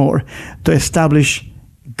much more to establish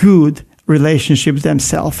good relationships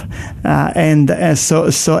themselves, and as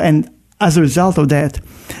a result of that,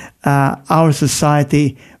 our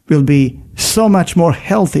society will be so much more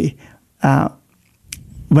healthy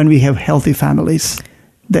when we have healthy families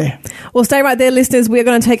there. Well, stay right there, listeners. We're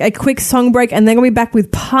going to take a quick song break, and then we'll be back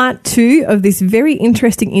with part 2 of this very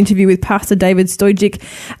interesting interview with Pastor David Stojic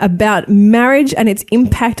about marriage and its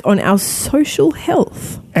impact on our social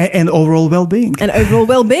health. And overall well-being. And overall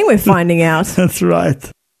well-being, we're finding out. That's right.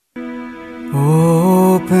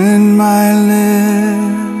 Open my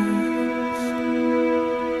lips,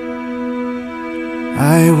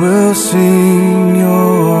 I will sing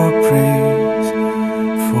your praise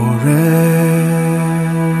forever.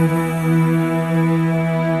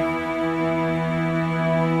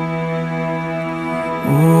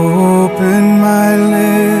 Open my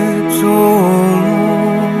lips, oh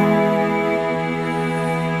Lord,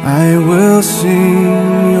 I will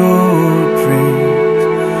sing your praise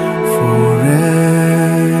forever.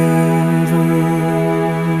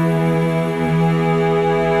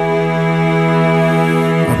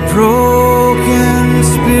 A broken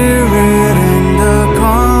spirit and a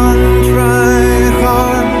contrite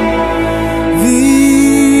heart,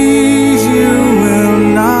 these you will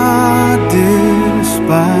not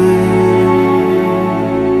despise.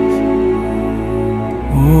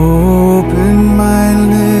 Open my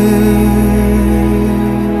lips,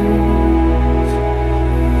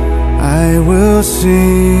 I will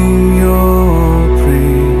sing your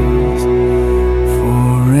praise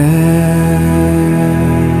forever.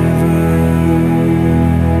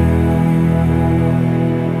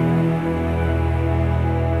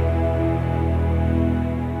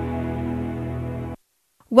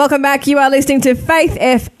 Welcome back. You are listening to Faith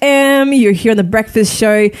FM. You're here on The Breakfast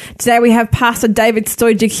Show. Today we have Pastor David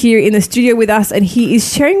Stojic here in the studio with us, and he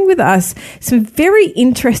is sharing with us some very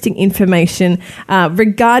interesting information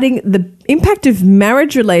regarding the impact of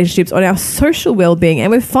marriage relationships on our social well-being.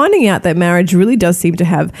 And we're finding out that marriage really does seem to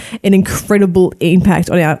have an incredible impact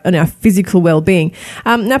on our physical well-being.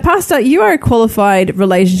 Now, Pastor, you are a qualified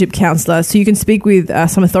relationship counsellor, so you can speak with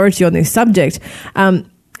some authority on this subject.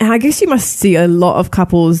 And I guess you must see a lot of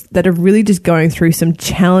couples that are really just going through some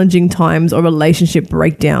challenging times or relationship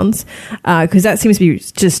breakdowns, because that seems to be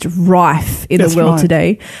just rife in the world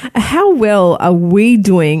today. How well are we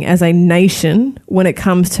doing as a nation when it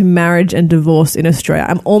comes to marriage and divorce in Australia?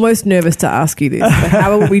 I'm almost nervous to ask you this, but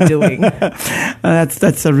how are we doing?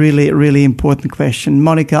 That's a really, really important question.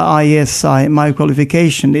 Monica, my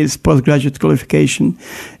qualification is postgraduate qualification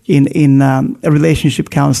in relationship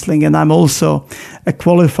counseling, and I'm also a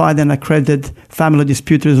qualified and accredited family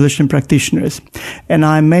dispute resolution practitioner. And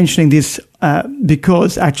I'm mentioning this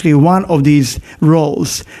because actually one of these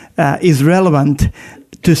roles is relevant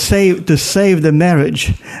to save the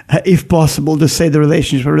marriage, if possible, to save the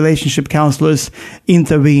relationship. Relationship counselors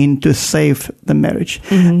intervene to save the marriage,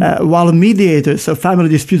 while mediators of family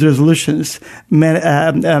dispute resolutions,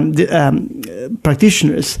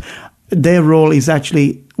 practitioners, their role is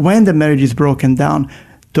actually, when the marriage is broken down,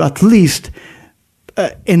 to at least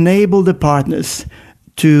enable the partners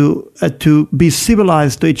to be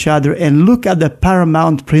civilized to each other and look at the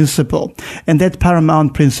paramount principle. And that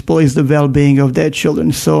paramount principle is the well-being of their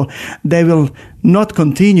children. So they will not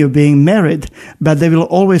continue being married, but they will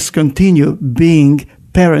always continue being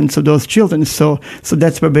parents of those children. So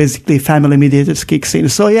that's where basically family mediators kicks in.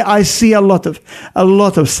 So yeah, I see a lot of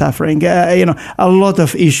suffering, a lot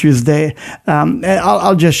of issues there.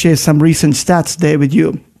 I'll just share some recent stats there with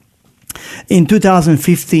you. In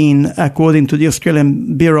 2015, according to the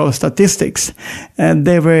Australian Bureau of Statistics,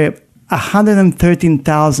 there were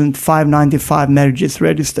 113,595 marriages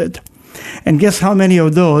registered. And guess how many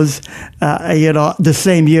of those, the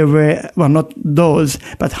same year were, well, not those,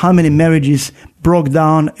 but how many marriages broke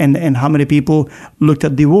down and how many people looked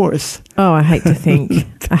at divorce? Oh, I hate to think.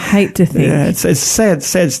 Yeah, it's sad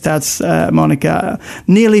stats, Monica.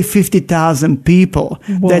 Nearly 50,000 people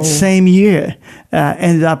that same year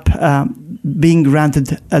ended up being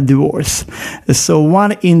granted a divorce. So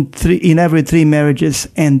 1 in every 3 marriages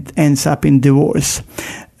ends up in divorce.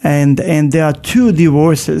 And there are 2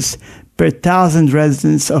 divorces per 1,000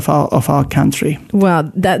 residents of our country.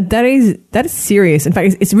 Wow, that is serious. In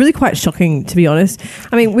fact, it's really quite shocking, to be honest.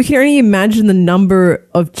 I mean, we can only imagine the number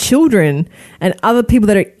of children and other people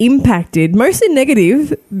that are impacted, mostly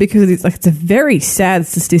negative, because it's a very sad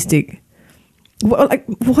statistic.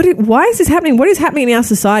 Why is this happening? What is happening in our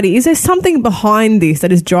society? Is there something behind this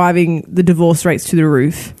that is driving the divorce rates to the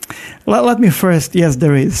roof? Let me first, yes,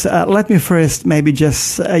 there is. Let me first maybe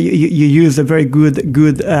just, you use a very good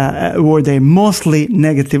word there, mostly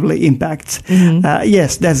negatively impacts. Mm-hmm.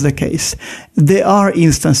 Yes, that's the case. There are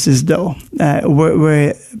instances, though,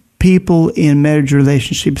 where people in marriage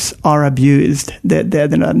relationships are abused. They're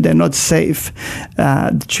not safe.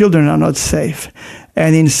 The children are not safe.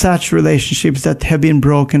 And in such relationships that have been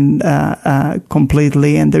broken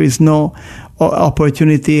completely, and there is no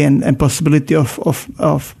opportunity and possibility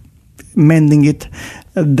of mending it,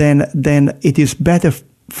 then it is better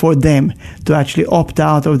for them to actually opt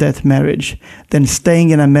out of that marriage than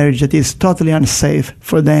staying in a marriage that is totally unsafe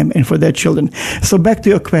for them and for their children. So back to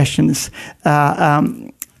your questions.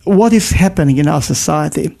 What is happening in our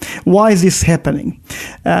society? Why is this happening?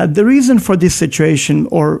 The reason for this situation,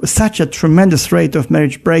 or such a tremendous rate of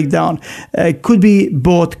marriage breakdown, could be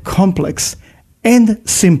both complex and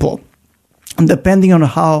simple, depending on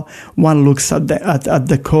how one looks at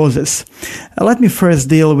the causes. Let me first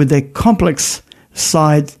deal with the complex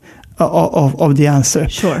side of the answer.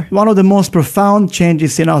 Sure. One of the most profound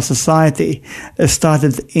changes in our society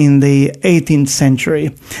started in the 18th century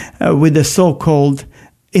with the so-called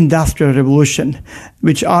Industrial Revolution,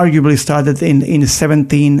 which arguably started in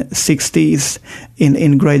 1760s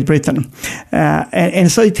in Great Britain. And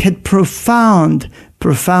so it had profound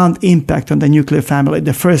impact on the nuclear family.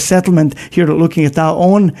 The first settlement, here looking at our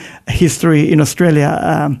own history in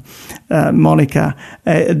Australia, Monica,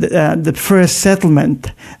 the first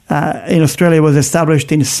settlement in Australia was established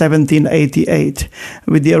in 1788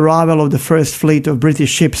 with the arrival of the first fleet of British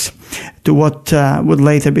ships to what would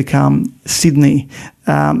later become Sydney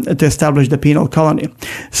to establish the penal colony.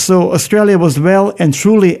 So Australia was well and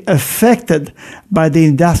truly affected by the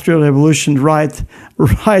Industrial Revolution right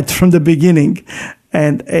from the beginning.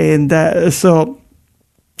 So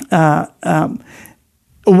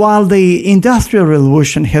while the Industrial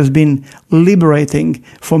Revolution has been liberating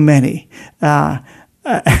for many,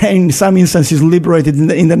 in some instances liberated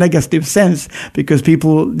in the negative sense, because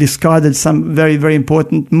people discarded some very, very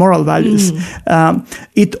important moral values,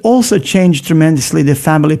 it also changed tremendously the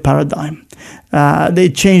family paradigm. They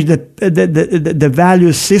changed the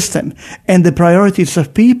value system and the priorities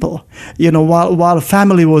of people. While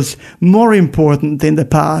family was more important in the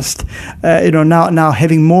past, now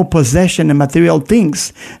having more possession and material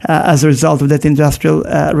things as a result of that industrial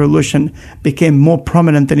revolution became more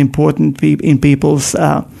prominent and important in people's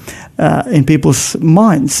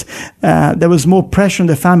minds. There was more pressure on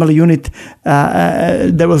the family unit.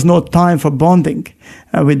 There was no time for bonding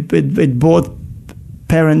with both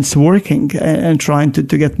parents working and trying to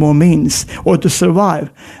get more means or to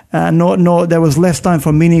survive. No, there was less time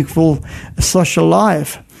for meaningful social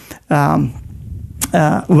life. Even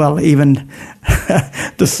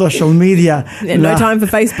the social media. No time for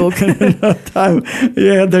Facebook. No time.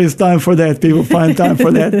 Yeah, there is time for that. People find time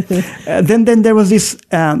for that. Then there was this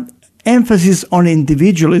emphasis on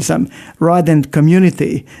individualism rather than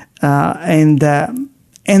community, and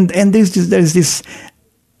there's this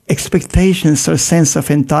expectations or sense of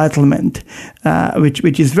entitlement,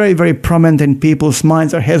 which is very, very prominent in people's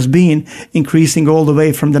minds, or has been increasing all the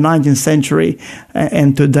way from the 19th century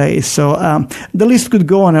and today. So the list could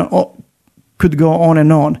go on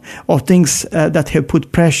and on of things that have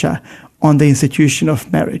put pressure on the institution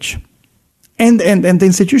of marriage. And the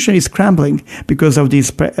institution is crumbling because of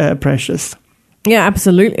these pressures. Yeah,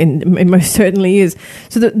 absolutely. And it most certainly is.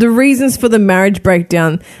 So the reasons for the marriage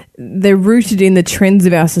breakdown, they're rooted in the trends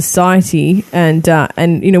of our society and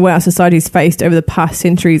what our society has faced over the past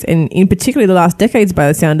centuries and in particular the last decades by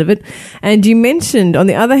the sound of it. And you mentioned, on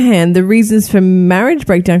the other hand, the reasons for marriage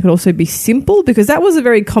breakdown could also be simple, because that was a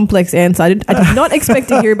very complex answer. I did not expect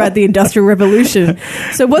to hear about the Industrial Revolution.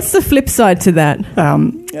 So what's the flip side to that?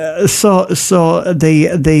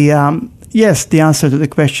 Yes, the answer to the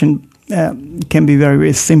question can be very,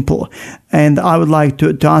 very simple. And I would like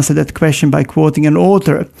to answer that question by quoting an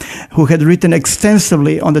author who had written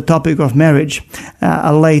extensively on the topic of marriage,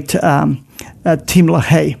 a late Tim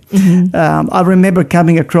LaHaye. Mm-hmm. I remember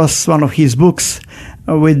coming across one of his books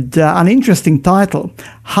with an interesting title,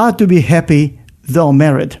 How to Be Happy Though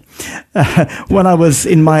Married. When I was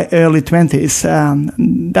in my early 20s,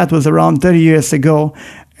 that was around 30 years ago,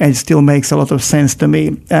 and it still makes a lot of sense to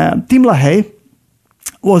me. Tim LaHaye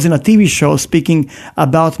was in a TV show speaking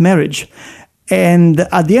about marriage. And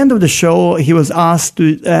at the end of the show, he was asked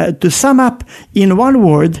to sum up in one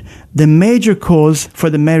word the major cause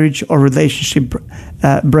for the marriage or relationship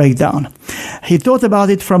breakdown. He thought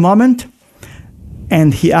about it for a moment,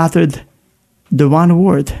 and he uttered the one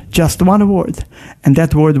word, just one word, and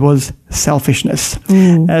that word was selfishness.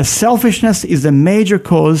 Selfishness is the major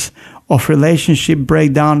cause of relationship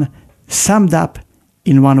breakdown, summed up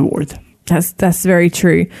in one word. That's very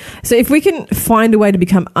true. So if we can find a way to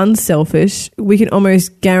become unselfish, we can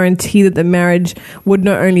almost guarantee that the marriage would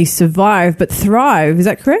not only survive, but thrive. Is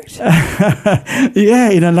that correct?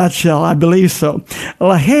 Yeah, in a nutshell, I believe so. Tim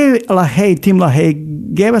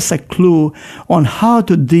LaHaye gave us a clue on how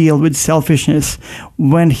to deal with selfishness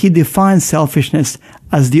when he defined selfishness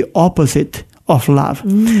as the opposite of love.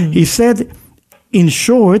 He said, in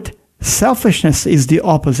short, selfishness is the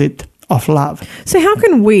opposite of love. So how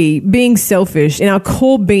can we, being selfish in our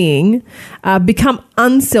core being, become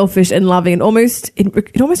unselfish and loving? And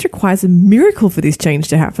it almost requires a miracle for this change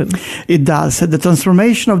to happen. It does. The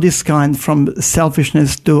transformation of this kind from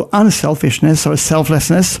selfishness to unselfishness or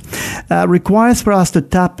selflessness requires for us to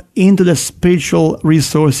tap into the spiritual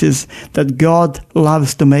resources that God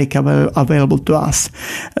loves to make available to us.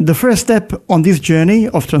 The first step on this journey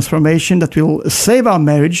of transformation that will save our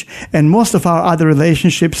marriage and most of our other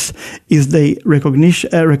relationships is the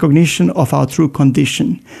recognition of our true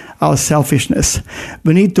condition, our selfishness.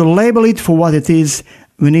 We need to label it for what it is.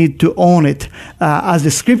 We need to own it. As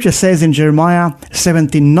the scripture says in Jeremiah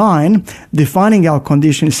 17:9, defining our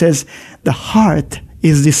condition, it says, the heart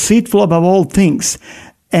is deceitful above all things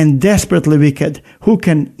and desperately wicked. Who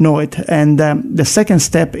can know it? And the second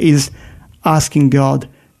step is asking God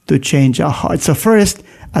to change our heart. So first,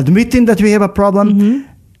 admitting that we have a problem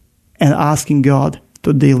and asking God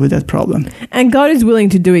to deal with that problem. And God is willing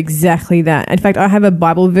to do exactly that. In fact, I have a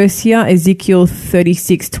Bible verse here, Ezekiel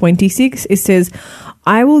 36:26. It says,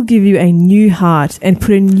 I will give you a new heart and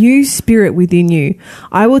put a new spirit within you.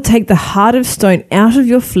 I will take the heart of stone out of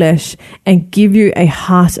your flesh and give you a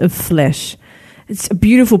heart of flesh. It's a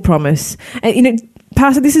beautiful promise. And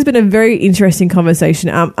Pastor, this has been a very interesting conversation.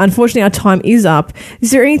 Unfortunately, our time is up.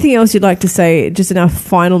 Is there anything else you'd like to say just in our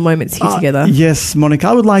final moments here together? Yes, Monica.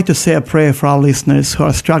 I would like to say a prayer for our listeners who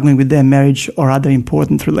are struggling with their marriage or other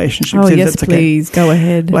important relationships. Oh, yes, please. Okay. Go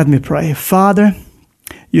ahead. Let me pray. Father,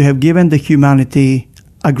 you have given the humanity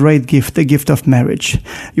a great gift, the gift of marriage.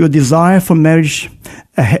 Your desire for marriage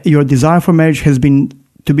has been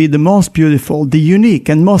to be the most beautiful, the unique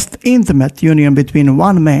and most intimate union between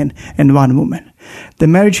one man and one woman. The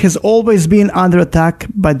marriage has always been under attack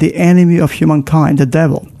by the enemy of humankind, the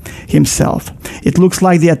devil himself. It looks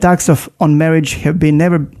like the attacks on marriage have been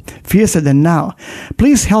never fiercer than now.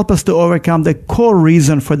 Please help us to overcome the core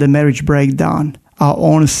reason for the marriage breakdown, our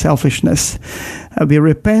own selfishness. We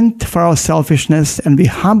repent for our selfishness and we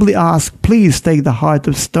humbly ask, please take the heart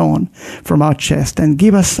of stone from our chest and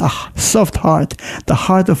give us a soft heart, the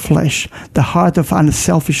heart of flesh, the heart of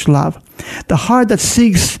unselfish love, the heart that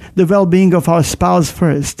seeks the well-being of our spouse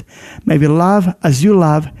first. May we love as you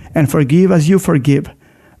love and forgive as you forgive.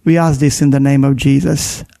 We ask this in the name of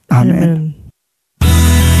Jesus. Amen.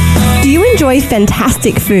 Do you enjoy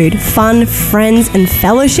fantastic food, fun, friends, and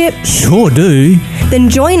fellowship? Sure do. Then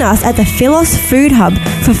join us at the Philos Food Hub.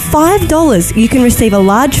 For $5, you can receive a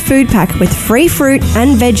large food pack with free fruit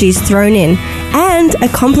and veggies thrown in, and a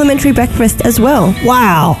complimentary breakfast as well.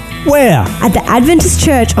 Wow! Where? At the Adventist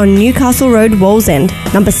Church on Newcastle Road, Wallsend,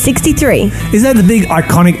 number 63. Is that the big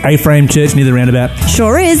iconic A-frame church near the roundabout?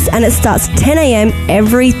 Sure is, and it starts 10 a.m.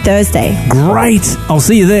 every Thursday. Great! I'll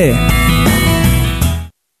see you there.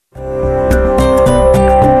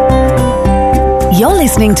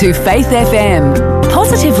 listening to Faith FM.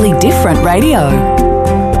 Positively different radio.